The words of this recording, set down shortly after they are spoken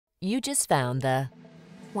You just found the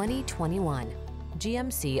 2021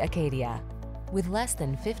 GMC Acadia. With less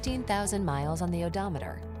than 15,000 miles on the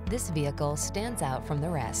odometer, this vehicle stands out from the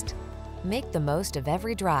rest. Make the most of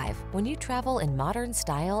every drive when you travel in modern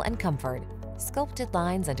style and comfort. Sculpted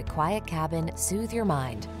lines and a quiet cabin soothe your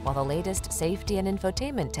mind, while the latest safety and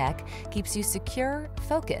infotainment tech keeps you secure,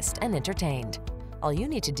 focused, and entertained. All you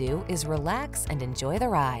need to do is relax and enjoy the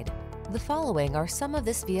ride. The following are some of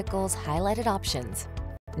this vehicle's highlighted options: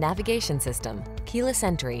 navigation system, keyless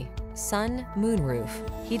entry, sun, moonroof,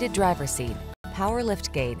 heated driver's seat, power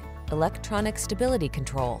liftgate, electronic stability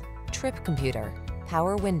control, trip computer,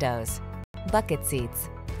 power windows, bucket seats,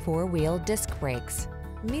 four-wheel disc brakes.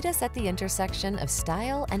 Meet us at the intersection of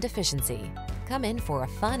style and efficiency. Come in for a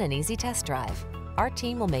fun and easy test drive. Our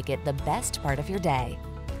team will make it the best part of your day.